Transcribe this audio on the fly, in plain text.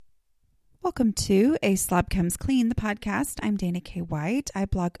Welcome to A Slob Comes Clean, the podcast. I'm Dana K. White. I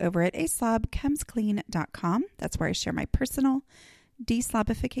blog over at aslobcomesclean.com. That's where I share my personal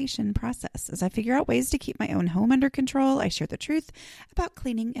deslobification process. As I figure out ways to keep my own home under control, I share the truth about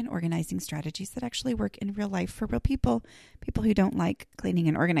cleaning and organizing strategies that actually work in real life for real people, people who don't like cleaning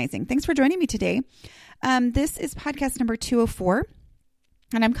and organizing. Thanks for joining me today. This is podcast number 204,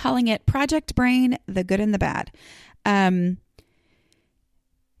 and I'm calling it Project Brain, the Good and the Bad.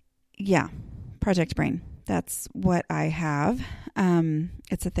 Yeah, Project Brain. That's what I have.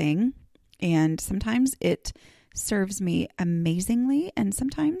 It's a thing, and sometimes it serves me amazingly, and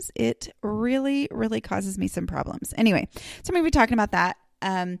sometimes it really, really causes me some problems. Anyway, so I'm going to be talking about that.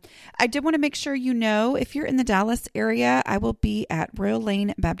 I did want to make sure you know, if you're in the Dallas area, I will be at Royal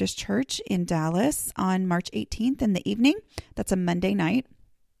Lane Baptist Church in Dallas on March 18th in the evening. That's a Monday night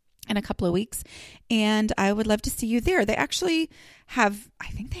in a couple of weeks, and I would love to see you there. They actually have, I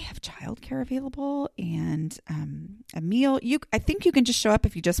think they have childcare available and a meal. I think you can just show up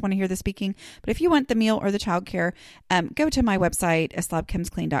if you just want to hear the speaking, but if you want the meal or the childcare, go to my website,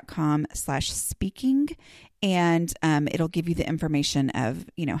 aslobcomesclean.com/speaking, and it'll give you the information of,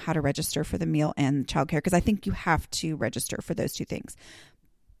 how to register for the meal and childcare, because I think you have to register for those two things.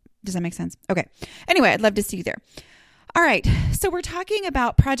 Does that make sense? Okay. Anyway, I'd love to see you there. All right, so we're talking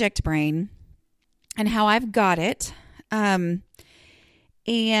about Project Brain and how I've got it, and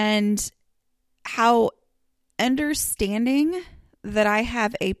how understanding that I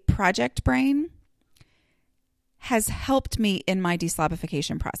have a project brain has helped me in my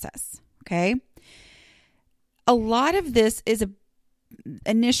deslobification process, okay? A lot of this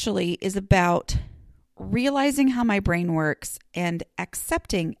initially is about realizing how my brain works and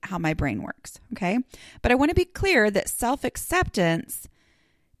accepting how my brain works, okay? But I want to be clear that self-acceptance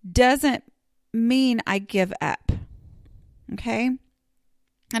doesn't mean I give up, okay?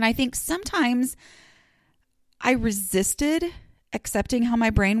 And I think sometimes I resisted accepting how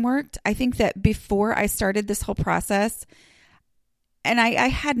my brain worked. I think that before I started this whole process, and I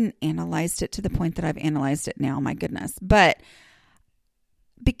hadn't analyzed it to the point that I've analyzed it now, my goodness, but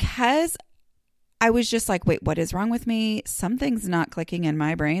because I was just like, wait, what is wrong with me? Something's not clicking in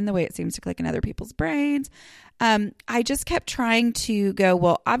my brain the way it seems to click in other people's brains. I just kept trying to go,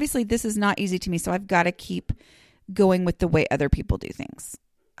 well, obviously this is not easy to me, so I've got to keep going with the way other people do things.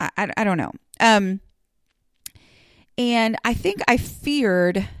 I don't know. And I think I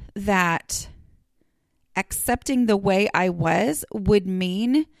feared that accepting the way I was would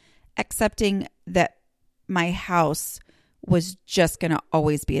mean accepting that my house was just going to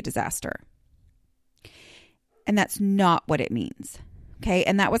always be a disaster. And that's not what it means. Okay.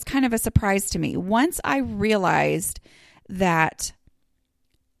 And that was kind of a surprise to me. Once I realized that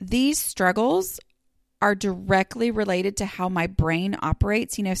these struggles are directly related to how my brain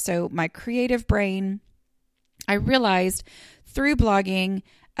operates, so my creative brain, I realized through blogging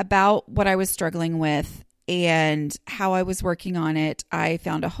about what I was struggling with and how I was working on it, I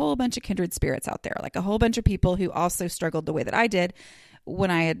found a whole bunch of kindred spirits out there, like a whole bunch of people who also struggled the way that I did,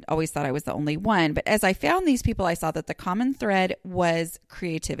 when I had always thought I was the only one. But as I found these people, I saw that the common thread was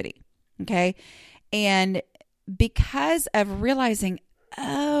creativity. Okay. And because of realizing,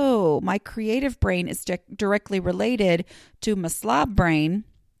 oh, my creative brain is directly related to my slob brain,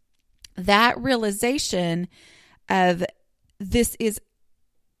 that realization of this is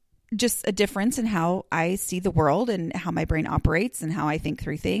just a difference in how I see the world and how my brain operates and how I think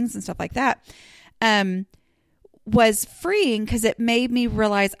through things and stuff like that, was freeing, because it made me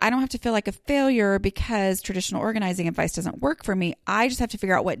realize I don't have to feel like a failure because traditional organizing advice doesn't work for me. I just have to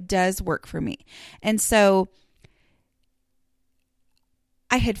figure out what does work for me. And so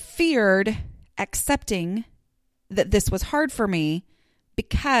I had feared accepting that this was hard for me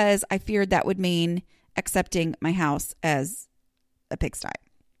because I feared that would mean accepting my house as a pigsty,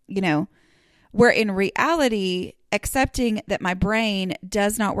 where in reality, accepting that my brain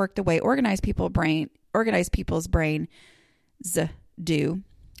does not work the way organized people's brains do.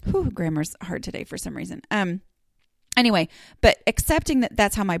 Grammar's hard today for some reason. Anyway, but accepting that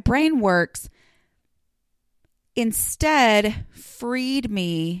that's how my brain works instead freed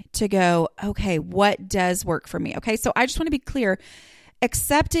me to go, okay, what does work for me? Okay, so I just want to be clear.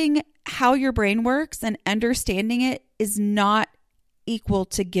 Accepting how your brain works and understanding it is not equal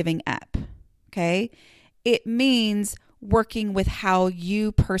to giving up. Okay, it means working with how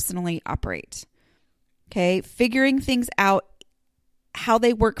you personally operate. Okay, figuring things out, how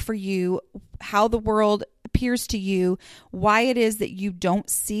they work for you, how the world appears to you, why it is that you don't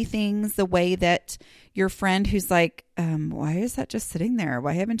see things the way that your friend who's like, why is that just sitting there?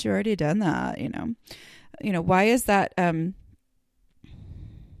 Why haven't you already done that? Why is that,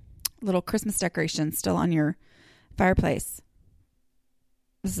 little Christmas decorations still on your fireplace.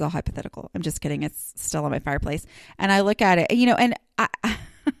 This is all hypothetical. I'm just kidding. It's still on my fireplace. And I look at it, and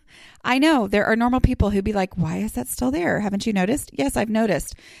I know there are normal people who'd be like, why is that still there? Haven't you noticed? Yes, I've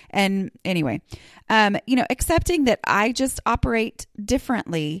noticed. And anyway, accepting that I just operate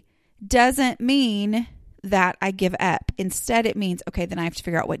differently doesn't mean that I give up. Instead, it means, okay, then I have to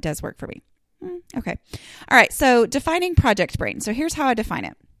figure out what does work for me. Okay. All right. So defining project brain. So here's how I define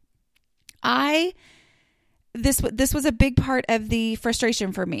it. This was a big part of the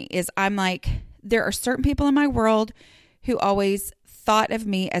frustration for me is I'm like, there are certain people in my world who always thought of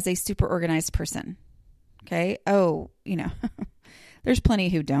me as a super organized person. Okay. Oh, there's plenty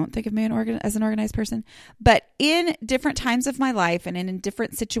who don't think of me as an organized person, but in different times of my life and in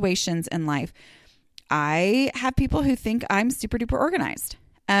different situations in life, I have people who think I'm super duper organized.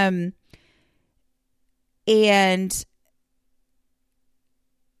 And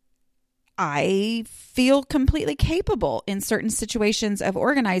I feel completely capable in certain situations of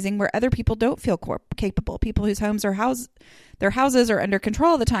organizing where other people don't feel capable. People whose homes are their houses are under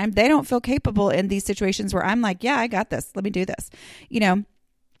control all the time. They don't feel capable in these situations where I'm like, yeah, I got this. Let me do this.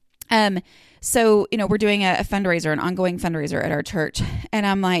 So, we're doing a fundraiser, an ongoing fundraiser at our church. And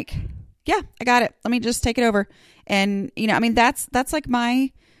I'm like, yeah, I got it. Let me just take it over. And, that's like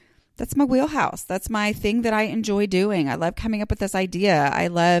that's my wheelhouse. That's my thing that I enjoy doing. I love coming up with this idea. I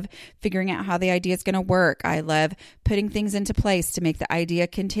love figuring out how the idea is going to work. I love putting things into place to make the idea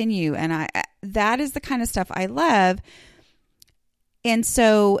continue. And that is the kind of stuff I love. And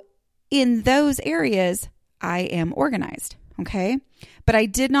so in those areas, I am organized. Okay. But I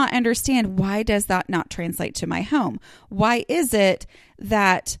did not understand, why does that not translate to my home? Why is it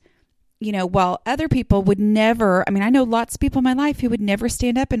that while other people would never, I know lots of people in my life who would never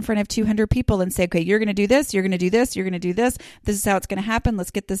stand up in front of 200 people and say, okay, you're going to do this, you're going to do this, you're going to do this. This is how it's going to happen.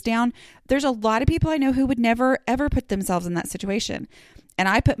 Let's get this down. There's a lot of people I know who would never, ever put themselves in that situation. And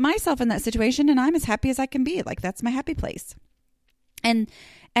I put myself in that situation and I'm as happy as I can be. Like, that's my happy place. And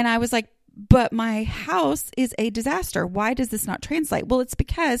I was like, but my house is a disaster. Why does this not translate? Well, it's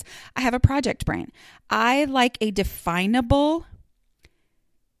because I have a project brain. I like a definable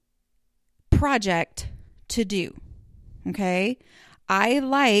project to do. Okay. I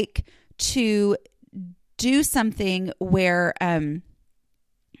like to do something where,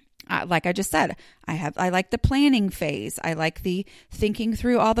 like I just said, I like the planning phase. I like the thinking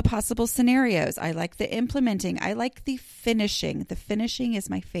through all the possible scenarios. I like the implementing. I like the finishing. The finishing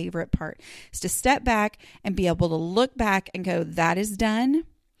is my favorite part. Is to step back and be able to look back and go, that is done.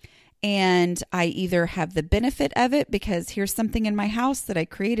 And I either have the benefit of it because here's something in my house that I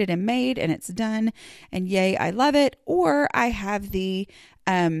created and made and it's done and yay, I love it. Or I have the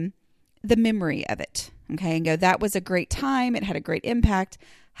memory of it. Okay. And go, that was a great time. It had a great impact.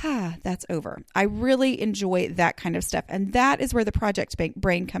 That's over. I really enjoy that kind of stuff. And that is where the project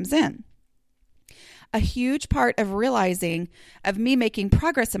brain comes in. A huge part of me making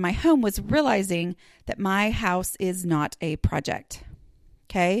progress in my home was realizing that my house is not a project.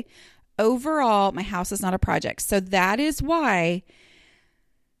 Okay. Overall, my house is not a project. So that is why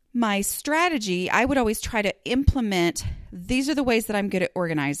my strategy, I would always try to implement, these are the ways that I'm good at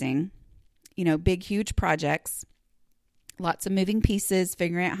organizing, big, huge projects, lots of moving pieces,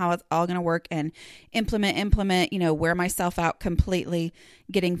 figuring out how it's all going to work and implement, wear myself out completely,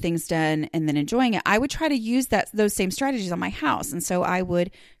 getting things done and then enjoying it. I would try to use those same strategies on my house. And so I would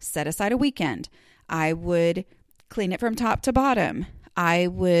set aside a weekend. I would clean it from top to bottom. I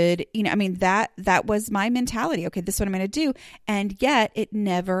would, that was my mentality. Okay, this is what I'm going to do. And yet it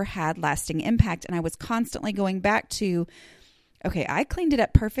never had lasting impact. And I was constantly going back to, okay, I cleaned it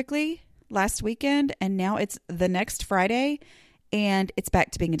up perfectly last weekend and now it's the next Friday and it's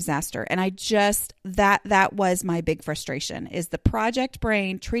back to being a disaster. And I just, that was my big frustration, is the project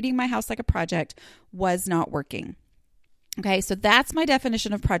brain, treating my house like a project, was not working. Okay, so that's my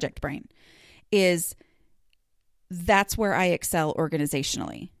definition of project brain, that's where I excel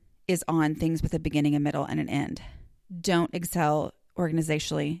organizationally, is on things with a beginning, a middle, and an end. Don't excel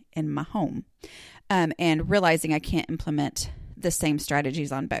organizationally in my home. And realizing I can't implement the same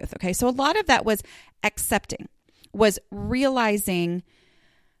strategies on both. Okay. So a lot of that was accepting, was realizing,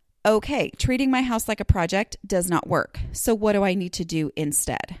 okay, treating my house like a project does not work. So what do I need to do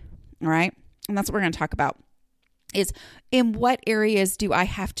instead? All right. And that's what we're going to talk about, is in what areas do I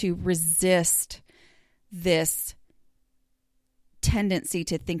have to resist this tendency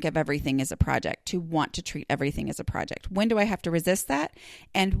to think of everything as a project, to want to treat everything as a project? When do I have to resist that?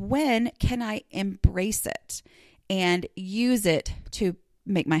 And when can I embrace it and use it to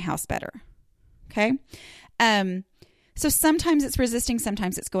make my house better? Okay. So sometimes it's resisting,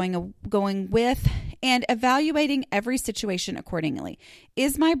 sometimes it's going with, and evaluating every situation accordingly.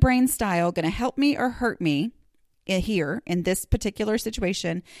 Is my brain style going to help me or hurt me here in this particular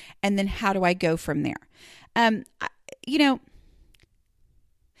situation? And then how do I go from there?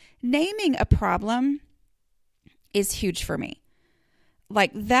 Naming a problem is huge for me.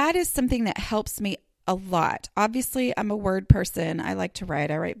 Like, that is something that helps me a lot. Obviously, I'm a word person. I like to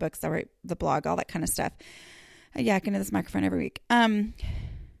write. I write books. I write the blog, all that kind of stuff. I yak into this microphone every week.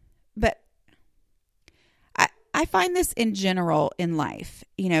 But I find this in general in life,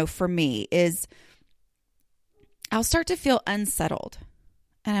 for me, is I'll start to feel unsettled.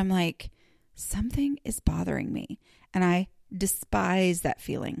 And I'm like, something is bothering me. And I despise that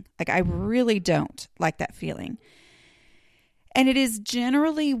feeling. Like, I really don't like that feeling. And it is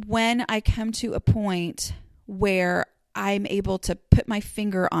generally when I come to a point where I'm able to put my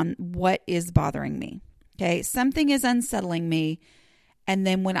finger on what is bothering me. Okay, something is unsettling me. And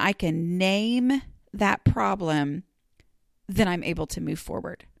then when I can name that problem, then I'm able to move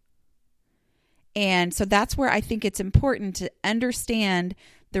forward. And so that's where I think it's important to understand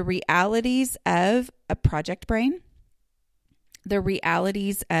the realities of a project brain, the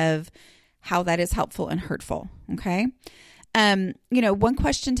realities of how that is helpful and hurtful. Okay. One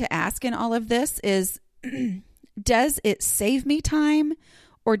question to ask in all of this is, does it save me time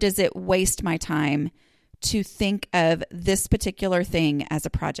or does it waste my time to think of this particular thing as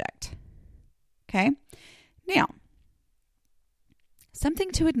a project? Okay. Now,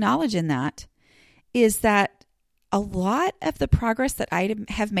 something to acknowledge in that is that a lot of the progress that I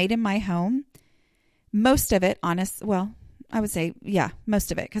have made in my home, most of it, most of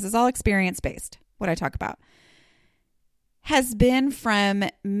it, because it's all experience-based, what I talk about, has been from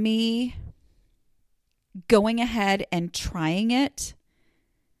me going ahead and trying it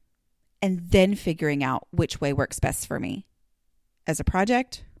and then figuring out which way works best for me as a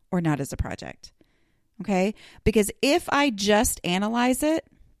project or not as a project. Okay? Because if I just analyze it,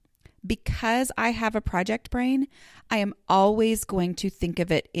 because I have a project brain, I am always going to think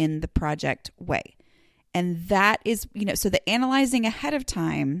of it in the project way. And that is, so the analyzing ahead of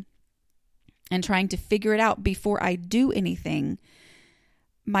time and trying to figure it out before I do anything,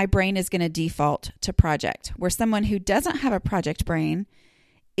 my brain is going to default to project. Where someone who doesn't have a project brain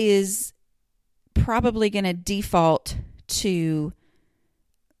is probably going to default to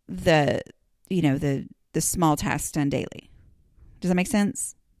the small tasks done daily. Does that make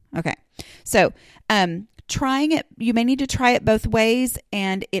sense? Okay. So, trying it, you may need to try it both ways,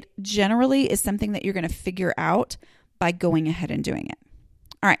 and it generally is something that you're going to figure out by going ahead and doing it.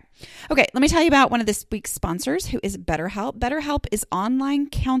 All right. Okay. Let me tell you about one of this week's sponsors, who is BetterHelp. BetterHelp is online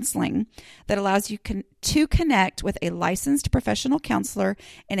counseling that allows you to connect with a licensed professional counselor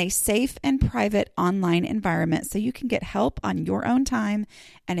in a safe and private online environment so you can get help on your own time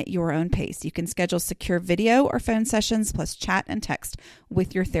and at your own pace. You can schedule secure video or phone sessions plus chat and text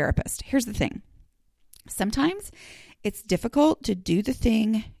with your therapist. Here's the thing. Sometimes it's difficult to do the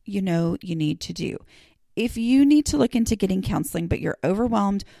thing you need to do. If you need to look into getting counseling, but you're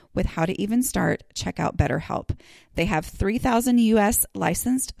overwhelmed with how to even start, check out BetterHelp. They have 3,000 U.S.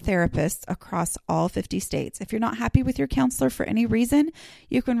 licensed therapists across all 50 states. If you're not happy with your counselor for any reason,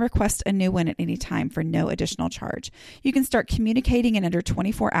 you can request a new one at any time for no additional charge. You can start communicating in under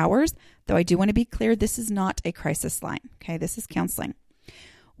 24 hours, though I do want to be clear, this is not a crisis line. Okay, this is counseling.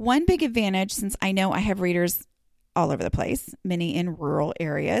 One big advantage, since I know I have readers all over the place, many in rural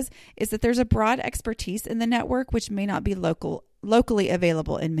areas, is that there's a broad expertise in the network, which may not be locally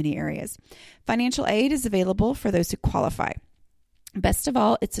available in many areas. Financial aid is available for those who qualify. Best of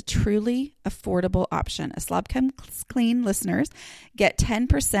all, it's a truly affordable option. A Slob Comes Clean listeners get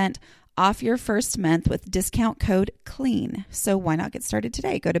 10% off your first month with discount code CLEAN. So why not get started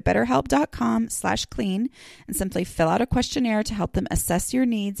today? Go to betterhelp.com/clean and simply fill out a questionnaire to help them assess your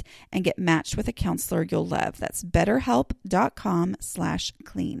needs and get matched with a counselor you'll love. That's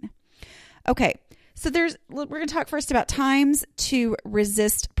betterhelp.com/clean. Okay. So we're going to talk first about times to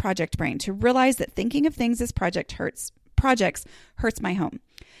resist project brain, to realize that thinking of things as projects hurts my home.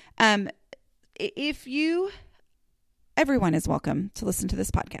 Everyone is welcome to listen to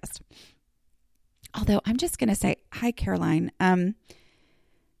this podcast. Although I'm just going to say, hi, Caroline.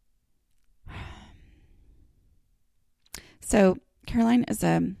 So Caroline is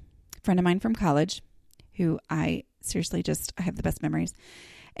a friend of mine from college who I have the best memories.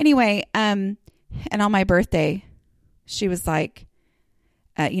 Anyway, and on my birthday, she was like,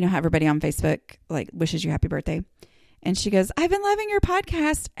 how everybody on Facebook wishes you happy birthday. And she goes, I've been loving your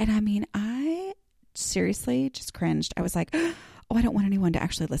podcast. And I mean, I seriously just cringed. I was like, oh, I don't want anyone to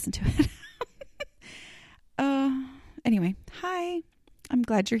actually listen to it. Anyway, hi. I'm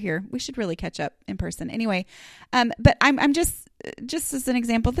glad you're here. We should really catch up in person. Anyway, but I'm just as an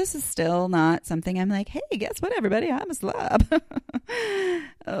example, this is still not something I'm like, hey, guess what, everybody? I'm a slob.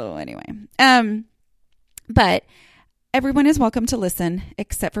 Oh, anyway. But everyone is welcome to listen,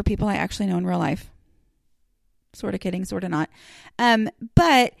 except for people I actually know in real life. Sort of kidding, sort of not.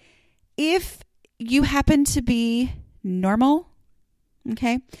 But if you happen to be normal,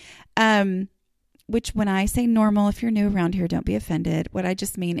 okay, which when I say normal, if you're new around here, don't be offended. What I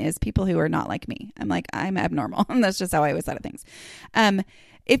just mean is people who are not like me. I'm abnormal. And that's just how I always thought of things.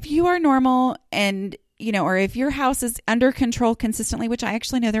 If you are normal and, or if your house is under control consistently, which I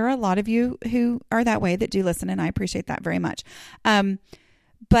actually know there are a lot of you who are that way that do listen, and I appreciate that very much.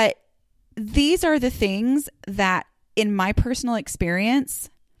 But these are the things that in my personal experience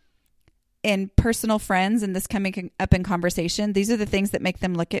and personal friends and this coming up in conversation, these are the things that make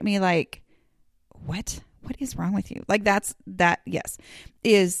them look at me like, what is wrong with you? Like yes,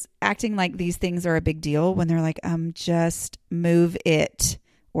 is acting like these things are a big deal when they're like, just move it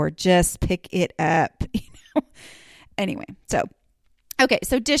or just pick it up, Anyway, so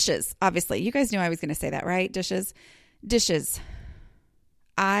dishes, obviously. You guys knew I was going to say that, right? Dishes.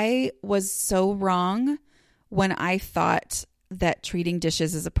 I was so wrong when I thought that treating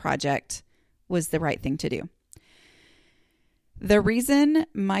dishes as a project was the right thing to do. The reason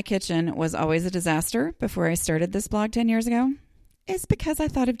my kitchen was always a disaster before I started this blog 10 years ago is because I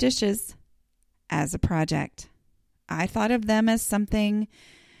thought of dishes as a project. I thought of them as something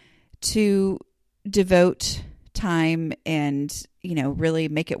to devote time and, really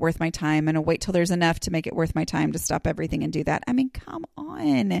make it worth my time, and I'll wait till there's enough to make it worth my time to stop everything and do that. I mean, come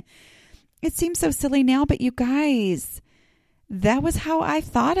on. It seems so silly now, but you guys, that was how I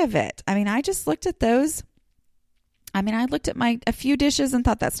thought of it. I mean, I just looked at those. I mean, I looked at a few dishes and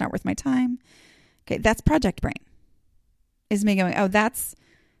thought that's not worth my time. Okay, that's project brain. Is me going, oh, that's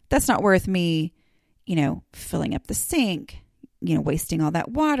not worth me, filling up the sink, wasting all that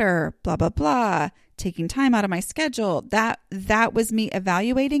water, blah, blah, blah, taking time out of my schedule. That was me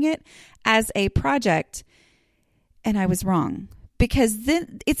evaluating it as a project. And I was wrong, because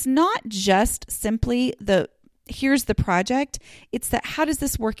then it's not just simply here's the project. It's that, how does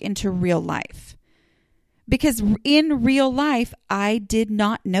this work into real life? Because in real life, I did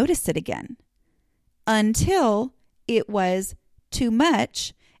not notice it again until it was too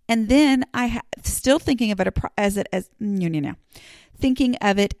much. And then still thinking of it thinking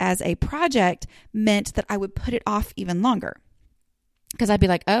of it as a project meant that I would put it off even longer. Because I'd be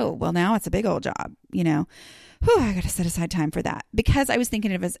like, oh, well, now it's a big old job, I got to set aside time for that. Because I was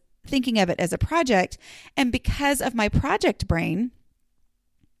thinking of it as a project, and because of my project brain,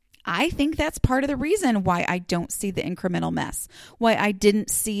 I think that's part of the reason why I don't see the incremental mess, why I didn't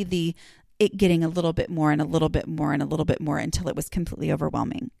see it getting a little bit more and a little bit more and a little bit more until it was completely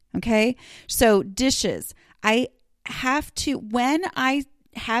overwhelming. Okay. So dishes, I have to, when I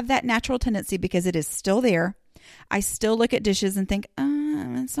have that natural tendency, because it is still there, I still look at dishes and think,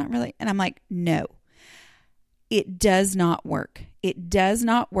 it's not really, and I'm like, no, it does not work. It does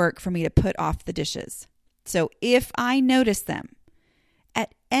not work for me to put off the dishes. So if I notice them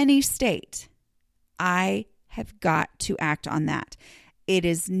at any state, I have got to act on that. It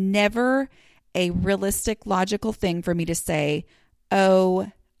is never a realistic, logical thing for me to say,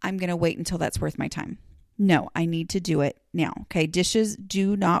 oh, I'm going to wait until that's worth my time. No, I need to do it now. Okay. Dishes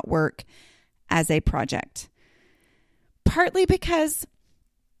do not work as a project. Partly because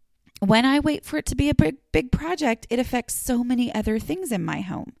when I wait for it to be a big project, it affects so many other things in my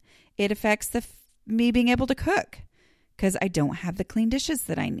home. It affects me being able to cook because I don't have the clean dishes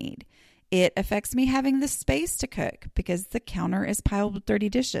that I need. It affects me having the space to cook because the counter is piled with dirty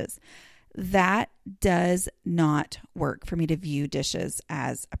dishes. That does not work for me to view dishes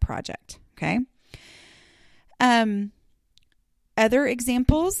as a project. Okay. Other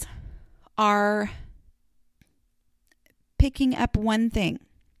examples are picking up one thing.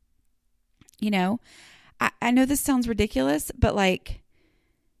 I know this sounds ridiculous, but like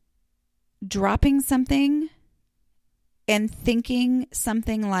dropping something and thinking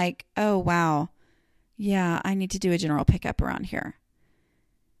something like, oh, wow, yeah, I need to do a general pickup around here.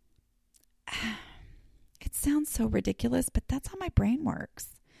 It sounds so ridiculous, but that's how my brain works.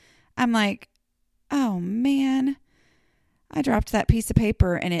 I'm like, oh man, I dropped that piece of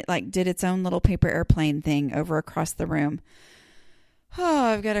paper and it like did its own little paper airplane thing over across the room. Oh,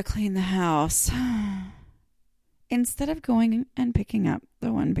 I've got to clean the house. Instead of going and picking up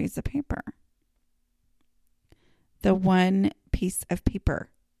the one piece of paper. The one piece of paper.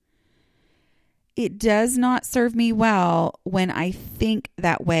 It does not serve me well when I think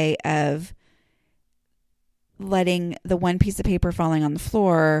that way of letting the one piece of paper falling on the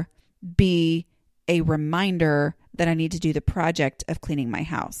floor be a reminder that I need to do the project of cleaning my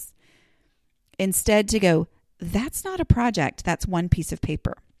house. Instead, to go, that's not a project, that's one piece of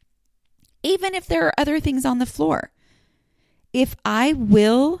paper. Even if there are other things on the floor, if I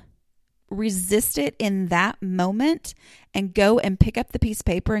will resist it in that moment and go and pick up the piece of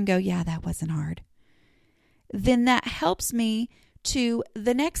paper and go, yeah, that wasn't hard, then that helps me to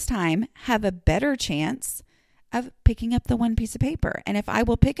the next time have a better chance of picking up the one piece of paper. And if I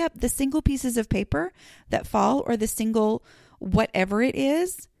will pick up the single pieces of paper that fall, or the single whatever it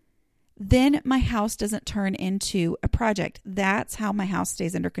is, then my house doesn't turn into a project. That's how my house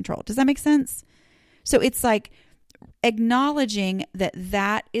stays under control. Does that make sense? So it's like acknowledging that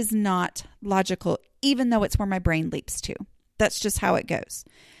that is not logical, even though it's where my brain leaps to. That's just how it goes.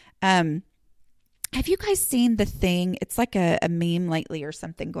 Have you guys seen the thing? It's like a meme lately or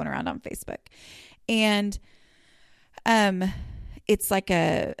something going around on Facebook. And it's like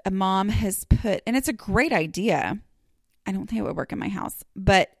a mom has put, and it's a great idea. I don't think it would work in my house,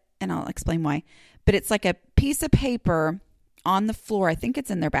 and I'll explain why. But it's like a piece of paper on the floor. I think it's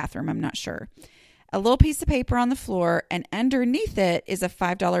in their bathroom. I'm not sure. A little piece of paper on the floor, and underneath it is a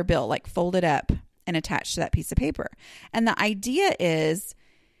 $5 bill, like folded up and attached to that piece of paper. And the idea is,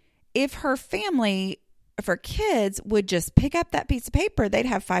 if her kids would just pick up that piece of paper, they'd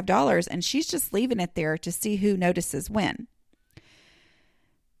have $5, and she's just leaving it there to see who notices when.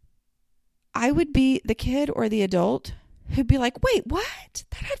 I would be the kid or the adult who'd be like, wait, what?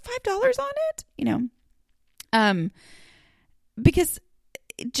 That had $5 on it? Because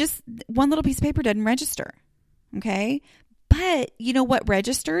just one little piece of paper doesn't register. Okay. But you know what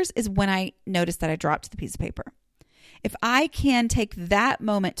registers is when I notice that I dropped the piece of paper. If I can take that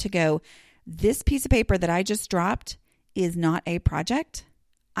moment to go, this piece of paper that I just dropped is not a project,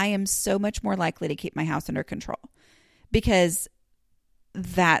 I am so much more likely to keep my house under control, because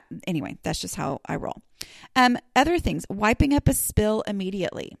that's just how I roll. Other things, wiping up a spill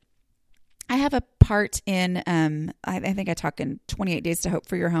immediately. I have a part in, I think I talk in 28 Days to Hope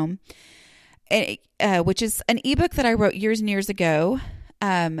for Your Home, which is an ebook that I wrote years and years ago.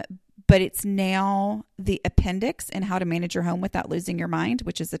 But it's now the appendix in How to Manage Your Home Without Losing Your Mind,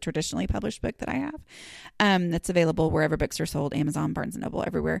 which is a traditionally published book that I have. That's available wherever books are sold, Amazon, Barnes & Noble,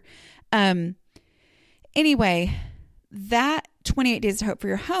 everywhere. Anyway, that 28 Days to Hope for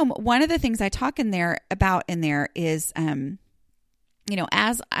Your Home, one of the things I talk about in there is,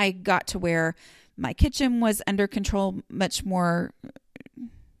 as I got to where my kitchen was under control much more,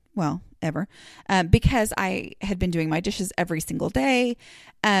 ever, because I had been doing my dishes every single day.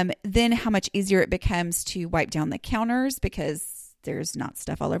 Then how much easier it becomes to wipe down the counters, because there's not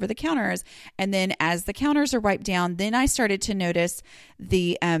stuff all over the counters. And then as the counters are wiped down, then I started to notice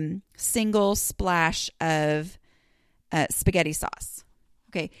the single splash of spaghetti sauce.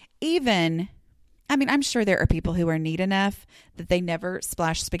 Okay. I'm sure there are people who are neat enough that they never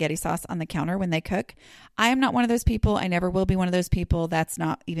splash spaghetti sauce on the counter when they cook. I am not one of those people. I never will be one of those people. That's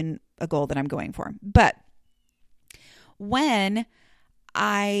not even a goal that I'm going for. But when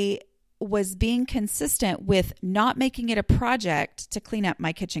I was being consistent with not making it a project to clean up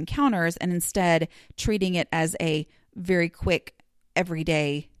my kitchen counters, and instead treating it as a very quick,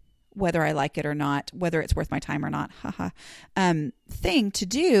 everyday, whether I like it or not, whether it's worth my time or not, thing to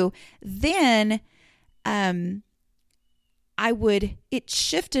do, then it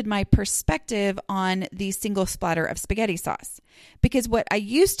shifted my perspective on the single splatter of spaghetti sauce. Because what I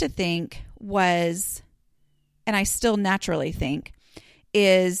used to think was, and I still naturally think,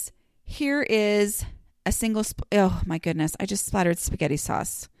 is here is a single, oh my goodness, I just splattered spaghetti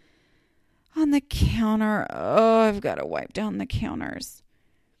sauce on the counter. Oh, I've got to wipe down the counters.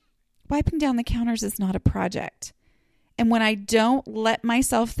 Wiping down the counters is not a project. And when I don't let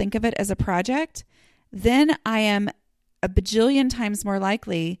myself think of it as a project, then I am a bajillion times more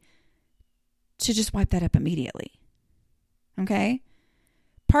likely to just wipe that up immediately. Okay?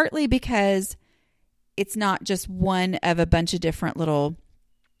 Partly because it's not just one of a bunch of different little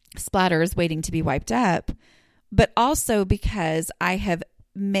splatters waiting to be wiped up, but also because I have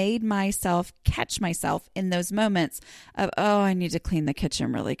made myself catch myself in those moments of, I need to clean the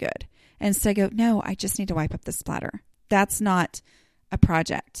kitchen really good. And so I go, no, I just need to wipe up the splatter. That's not a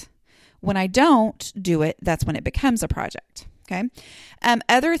project. When I don't do it, that's when it becomes a project. Okay.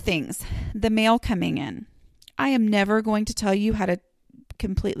 Other things, the mail coming in. I am never going to tell you how to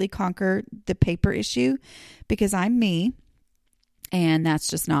completely conquer the paper issue, because I'm me, and that's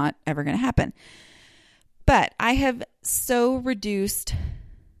just not ever going to happen. But I have so reduced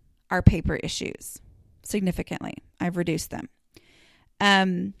our paper issues significantly. I've reduced them.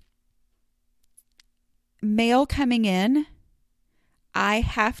 mail coming in, I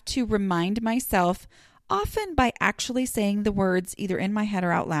have to remind myself, often by actually saying the words either in my head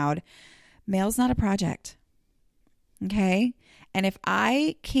or out loud, mail's not a project. Okay? And if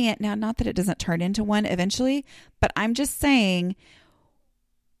I can't, now not that it doesn't turn into one eventually, but I'm just saying,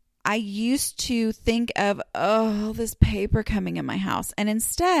 I used to think of, oh, this paper coming in my house. And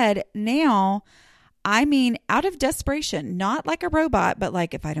instead, now, I mean, out of desperation, not like a robot, but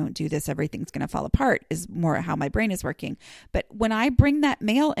like if I don't do this, everything's going to fall apart is more how my brain is working. But when I bring that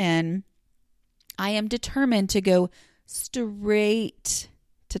mail in, I am determined to go straight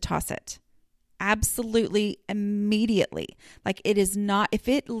to toss it. Absolutely immediately. Like it is not, if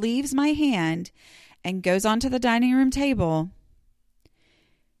it leaves my hand and goes onto the dining room table,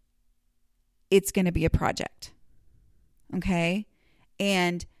 it's going to be a project. Okay?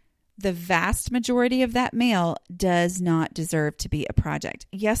 And the vast majority of that mail does not deserve to be a project.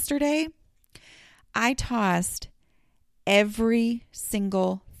 Yesterday, I tossed every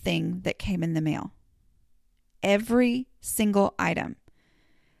single thing that came in the mail. Every single item.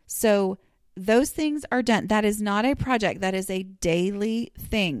 So those things are done. That is not a project. That is a daily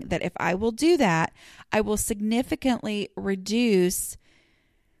thing that if I will do that, I will significantly reduce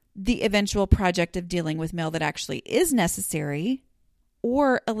the eventual project of dealing with mail that actually is necessary,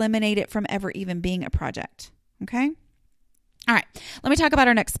 or eliminate it from ever even being a project. Okay? All right. Let me talk about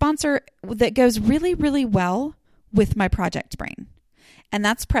our next sponsor that goes really, really well with my project brain. And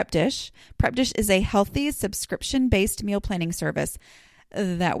that's Prep Dish. Prep Dish is a healthy subscription-based meal planning service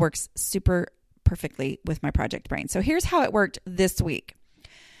that works super perfectly with my project brain. So here's how it worked this week.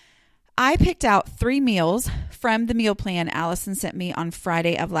 I picked out 3 meals from the meal plan Allison sent me on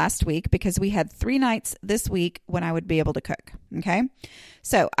Friday of last week because we had 3 nights this week when I would be able to cook. Okay.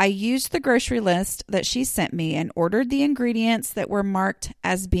 So I used the grocery list that she sent me and ordered the ingredients that were marked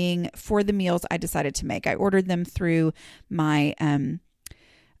as being for the meals I decided to make. I ordered them through my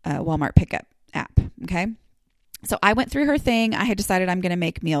Walmart pickup app. Okay. So I went through her thing. I had decided I'm going to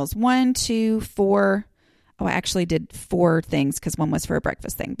make meals 1, 2, 4. Oh, I actually did 4 things because one was for a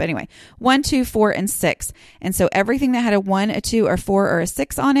breakfast thing. But anyway, 1, 2, 4, and 6. And so everything that had a 1, a 2, or 4, or a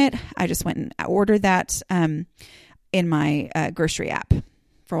 6 on it, I just went and ordered that in my grocery app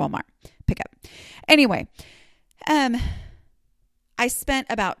for Walmart pickup. Anyway, I spent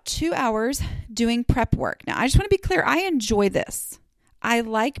about 2 hours doing prep work. Now, I just want to be clear. I enjoy this. I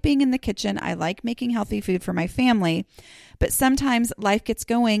like being in the kitchen. I like making healthy food for my family, but sometimes life gets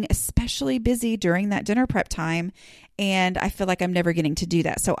going, especially busy during that dinner prep time, and I feel like I'm never getting to do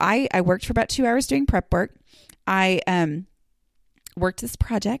that. So I worked for about 2 hours doing prep work. I worked this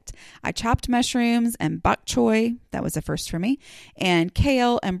project. I chopped mushrooms and bok choy. That was a first for me. And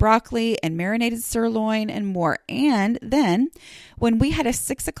kale and broccoli and marinated sirloin and more. And then when we had a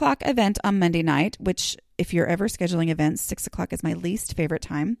 6 o'clock event on Monday night, which if you're ever scheduling events, 6 o'clock is my least favorite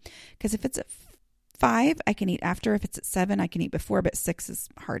time. Because if it's at 5, I can eat after. If it's at 7, I can eat before, but 6 is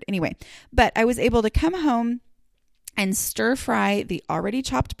hard. Anyway, but I was able to come home and stir fry the already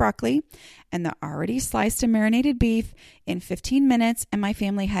chopped broccoli and the already sliced and marinated beef in 15 minutes. And my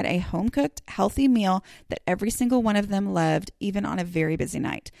family had a home-cooked, healthy meal that every single one of them loved, even on a very busy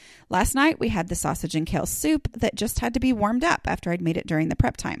night. Last night, we had the sausage and kale soup that just had to be warmed up after I'd made it during the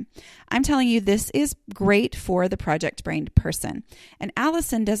prep time. I'm telling you, this is great for the project-brained person. And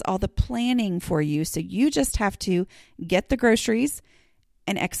Allison does all the planning for you, so you just have to get the groceries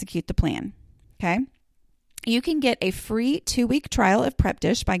and execute the plan. Okay? You can get a free 2-week trial of Prep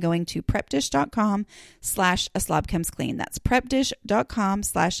Dish by going to prepdish.com/aslobcomesclean. That's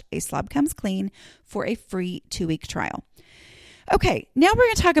prepdish.com/aslobcomesclean for a free 2-week trial. Okay, now we're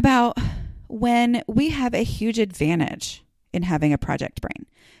going to talk about when we have a huge advantage in having a project brain,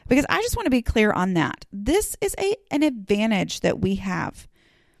 because I just want to be clear on that. This is an advantage that we have.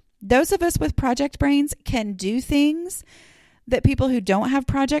 Those of us with project brains can do things that people who don't have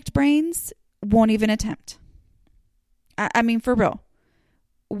project brains won't even attempt. I mean, for real,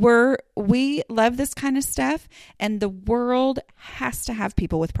 we love this kind of stuff, and the world has to have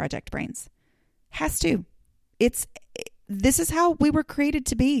people with project brains. Has to. This is how we were created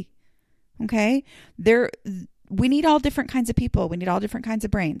to be. Okay? We need all different kinds of people. We need all different kinds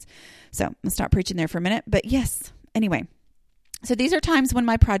of brains. So let's stop preaching there for a minute. But yes, anyway. So these are times when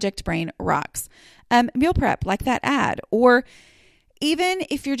my project brain rocks. Meal prep, like that ad. Or even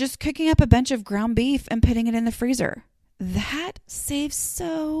if you're just cooking up a bunch of ground beef and putting it in the freezer. That saves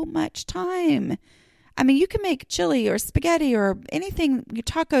so much time. I mean, you can make chili or spaghetti or anything,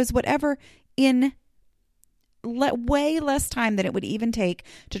 tacos, whatever, in way less time than it would even take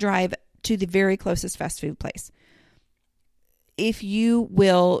to drive to the very closest fast food place. If you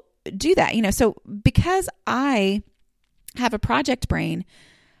will do that, so because I have a project brain,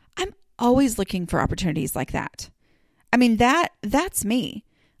 I'm always looking for opportunities like that. I mean, that's me.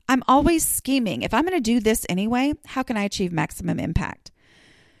 I'm always scheming. If I'm going to do this anyway, how can I achieve maximum impact?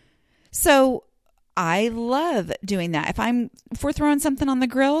 So I love doing that. If we're throwing something on the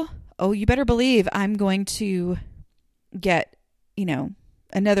grill, oh, you better believe I'm going to get,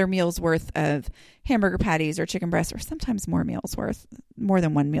 another meal's worth of hamburger patties or chicken breasts, or sometimes more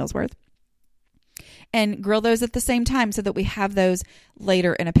than one meal's worth, and grill those at the same time so that we have those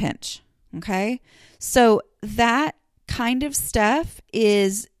later in a pinch. Okay. So that kind of stuff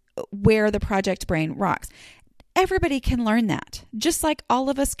is where the project brain rocks. Everybody can learn that. Just like all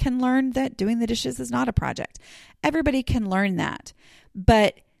of us can learn that doing the dishes is not a project. Everybody can learn that.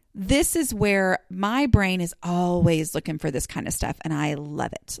 But this is where my brain is always looking for this kind of stuff, and I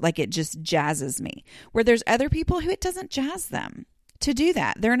love it. Like, it just jazzes me. Where there's other people who it doesn't jazz them to do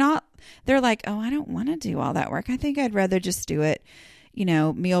that. They're like, oh, I don't want to do all that work. I think I'd rather just do it,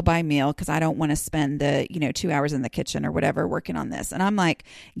 meal by meal, because I don't want to spend the, 2 hours in the kitchen or whatever working on this. And I'm like,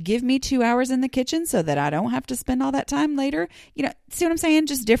 give me 2 hours in the kitchen so that I don't have to spend all that time later. See what I'm saying?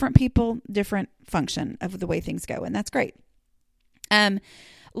 Just different people, different function of the way things go. And that's great.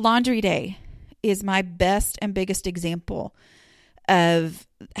 Laundry day is my best and biggest example of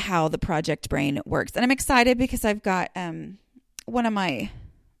how the project brain works. And I'm excited because I've got one of my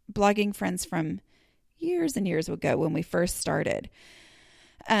blogging friends from years and years ago when we first started.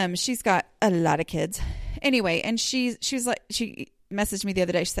 She's got a lot of kids. Anyway, and she messaged me the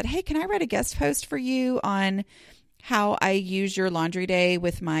other day. She said, hey, can I write a guest post for you on how I use your laundry day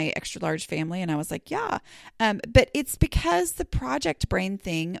with my extra large family? And I was like, yeah. But it's because the project brain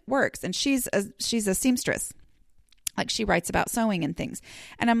thing works. And she's a seamstress. Like, she writes about sewing and things.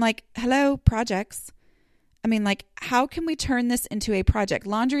 And I'm like, hello, projects. I mean, like, how can we turn this into a project?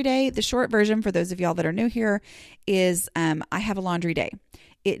 Laundry day, the short version for those of y'all that are new here is I have a laundry day.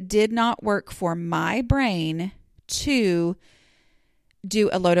 It did not work for my brain to do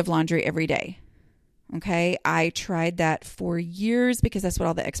a load of laundry every day. Okay. I tried that for years because that's what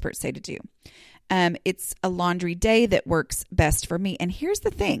all the experts say to do. It's a laundry day that works best for me. And here's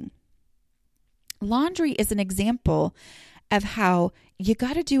the thing. Laundry is an example of how you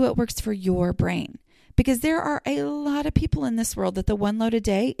got to do what works for your brain, because there are a lot of people in this world that the one load a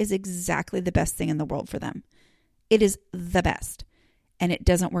day is exactly the best thing in the world for them. It is the best, and it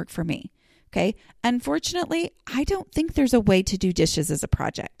doesn't work for me. Okay. Unfortunately, I don't think there's a way to do dishes as a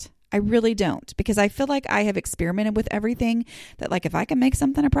project. I really don't, because I feel like I have experimented with everything that, like, if I can make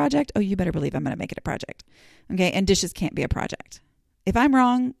something a project, oh, you better believe I'm going to make it a project. Okay. And dishes can't be a project. If I'm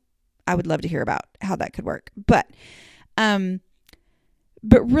wrong, I would love to hear about how that could work. But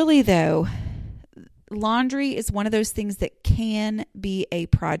really though, laundry is one of those things that can be a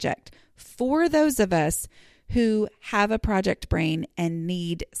project for those of us who have a project brain and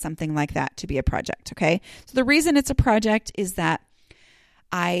need something like that to be a project. Okay. So the reason it's a project is that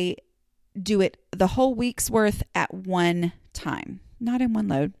I do it the whole week's worth at one time, not in one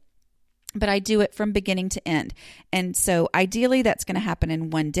load, but I do it from beginning to end. And so ideally that's going to happen in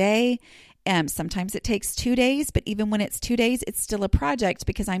one day. Sometimes it takes 2 days, but even when it's 2 days, it's still a project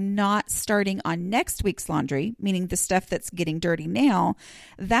because I'm not starting on next week's laundry, meaning the stuff that's getting dirty now,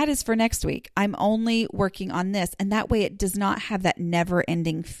 that is for next week. I'm only working on this. And that way it does not have that never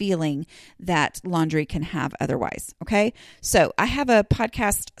ending feeling that laundry can have otherwise. Okay. So I have a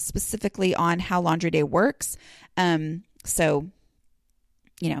podcast specifically on how laundry day works. So,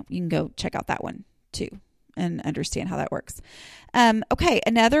 you can go check out that one too and understand how that works. Okay.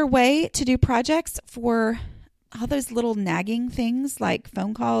 Another way to do projects for all those little nagging things like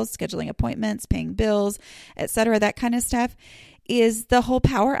phone calls, scheduling appointments, paying bills, etc., that kind of stuff, is the whole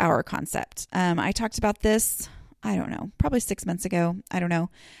power hour concept. I talked about this, I don't know, probably 6 months ago. I don't know.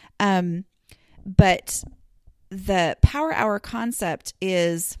 But the power hour concept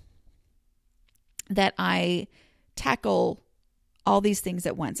is that I tackle all these things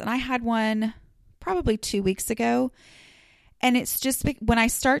at once. And I had one probably 2 weeks ago. And it's just when I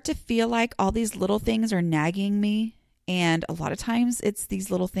start to feel like all these little things are nagging me, and a lot of times it's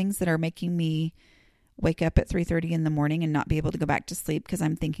these little things that are making me wake up at 3:30 in the morning and not be able to go back to sleep because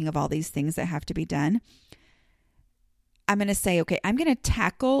I'm thinking of all these things that have to be done. I'm going to say, okay, I'm going to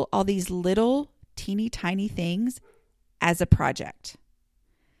tackle all these little teeny tiny things as a project.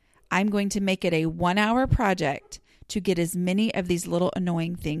 I'm going to make it a 1 hour project to get as many of these little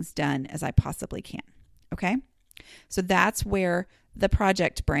annoying things done as I possibly can. Okay. So that's where the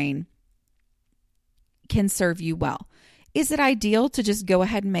project brain can serve you well. Is it ideal to just go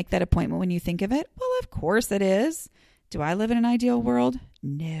ahead and make that appointment when you think of it? Well, of course it is. Do I live in an ideal world?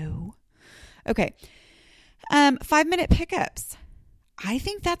 No. Okay. 5-minute pickups. I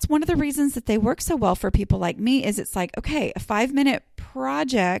think that's one of the reasons that they work so well for people like me is it's like, okay, a 5-minute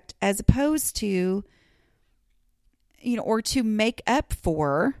project as opposed to, or to make up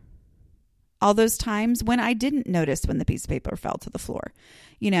for all those times when I didn't notice when the piece of paper fell to the floor.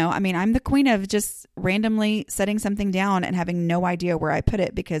 I'm the queen of just randomly setting something down and having no idea where I put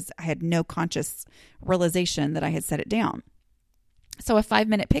it because I had no conscious realization that I had set it down. So a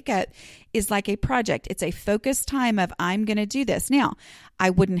 5-minute pickup is like a project. It's a focused time of I'm going to do this. Now,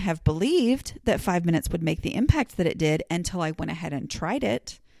 I wouldn't have believed that 5 minutes would make the impact that it did until I went ahead and tried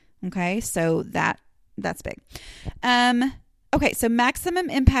it. Okay, so that's big. Okay, so maximum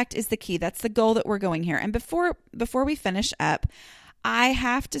impact is the key. That's the goal that we're going here. And before we finish up, I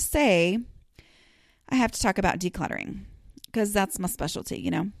have to talk about decluttering because that's my specialty,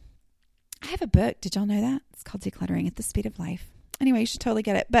 I have a book. Did y'all know that? It's called Decluttering at the Speed of Life. Anyway, you should totally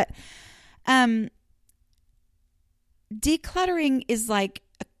get it. But decluttering is like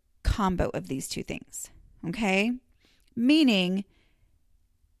a combo of these two things, okay? Meaning,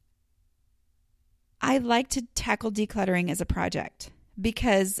 I like to tackle decluttering as a project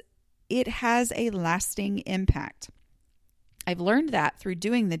because it has a lasting impact. I've learned that through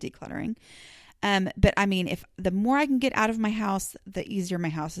doing the decluttering. But if the more I can get out of my house, the easier my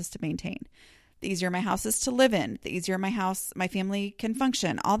house is to maintain. The easier my house is to live in, the easier my family can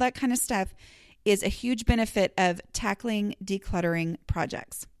function. All that kind of stuff is a huge benefit of tackling decluttering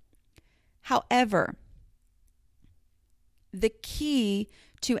projects. However, the key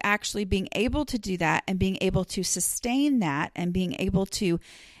to actually being able to do that and being able to sustain that and being able to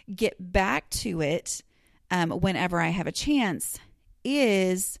get back to it whenever I have a chance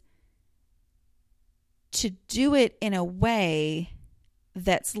is to do it in a way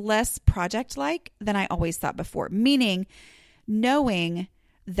that's less project-like than I always thought before. Meaning, knowing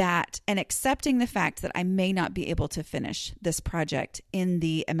that and accepting the fact that I may not be able to finish this project in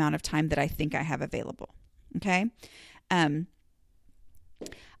the amount of time that I think I have available. Okay? I'm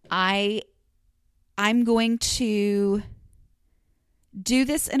going to do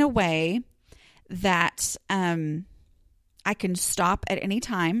this in a way that I can stop at any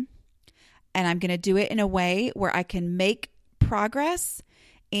time, and I'm going to do it in a way where I can make progress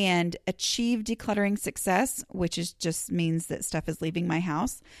and achieve decluttering success, which just means that stuff is leaving my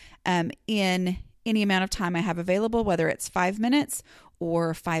house in any amount of time I have available, whether it's 5 minutes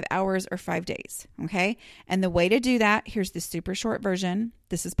or 5 hours or 5 days. Okay. And the way to do that, here's the super short version.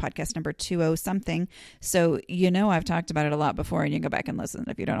 This is podcast number 20 something. So, I've talked about it a lot before and you can go back and listen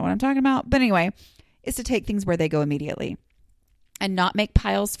if you don't know what I'm talking about. But anyway, is to take things where they go immediately and not make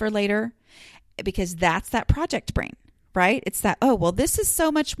piles for later, because that's that project brain. Right? It's that, this is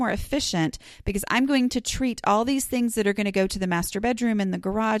so much more efficient because I'm going to treat all these things that are going to go to the master bedroom and the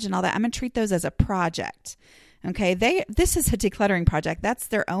garage and all that. I'm going to treat those as a project. Okay. This is a decluttering project. That's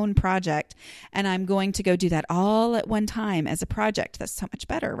their own project. And I'm going to go do that all at one time as a project. That's so much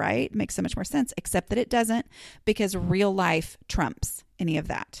better, right? It makes so much more sense, except that it doesn't, because real life trumps any of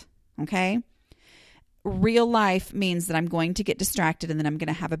that. Okay. Real life means that I'm going to get distracted and then I'm going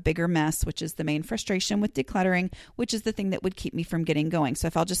to have a bigger mess, which is the main frustration with decluttering, which is the thing that would keep me from getting going. So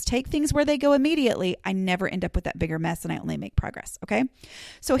if I'll just take things where they go immediately, I never end up with that bigger mess and I only make progress. Okay.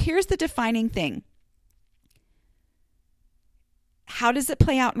 So here's the defining thing. How does it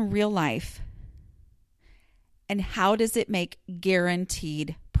play out in real life? And how does it make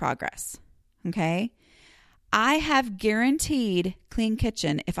guaranteed progress? Okay. I have guaranteed clean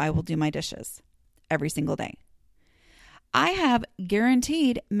kitchen if I will do my dishes every single day. I have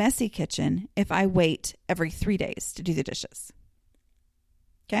guaranteed messy kitchen if I wait every 3 days to do the dishes.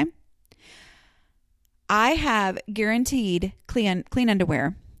 Okay? I have guaranteed clean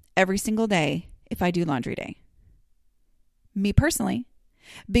underwear every single day if I do laundry day. Me personally,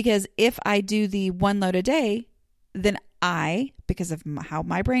 because if I do the one load a day, then because of how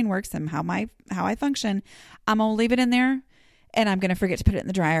my brain works and how I function, I'm going to leave it in there. And I'm going to forget to put it in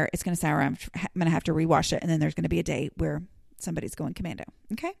the dryer. It's going to sour. I'm going to have to rewash it. And then there's going to be a day where somebody's going commando.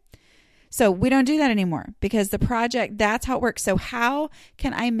 Okay. So we don't do that anymore because the project, that's how it works. So how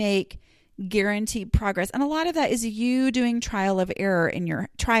can I make guaranteed progress? And a lot of that is you doing trial and error in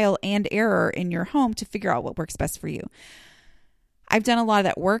your home to figure out what works best for you. I've done a lot of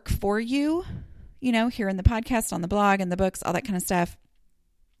that work for you, here in the podcast, on the blog and the books, all that kind of stuff.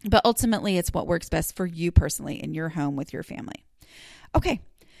 But ultimately, it's what works best for you personally in your home with your family. Okay.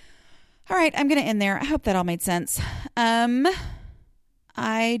 All right. I'm going to end there. I hope that all made sense.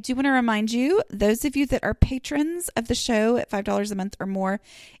 I do want to remind you, those of you that are patrons of the show at $5 a month or more,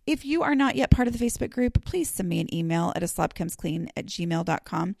 if you are not yet part of the Facebook group, please send me an email at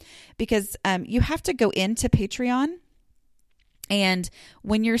aslobcomesclean@gmail.com, because you have to go into Patreon. And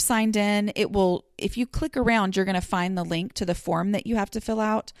when you're signed in, it will, if you click around, you're going to find the link to the form that you have to fill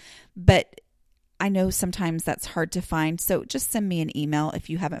out. But I know sometimes that's hard to find. So just send me an email if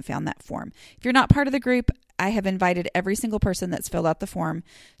you haven't found that form. If you're not part of the group, I have invited every single person that's filled out the form.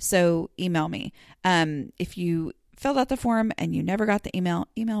 So email me. If you filled out the form and you never got the email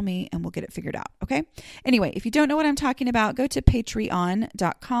me and we'll get it figured out. Okay. Anyway, if you don't know what I'm talking about, go to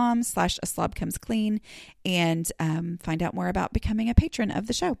patreon.com/aslobcomesclean and find out more about becoming a patron of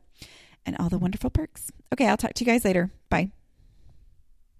the show and all the wonderful perks. Okay. I'll talk to you guys later. Bye.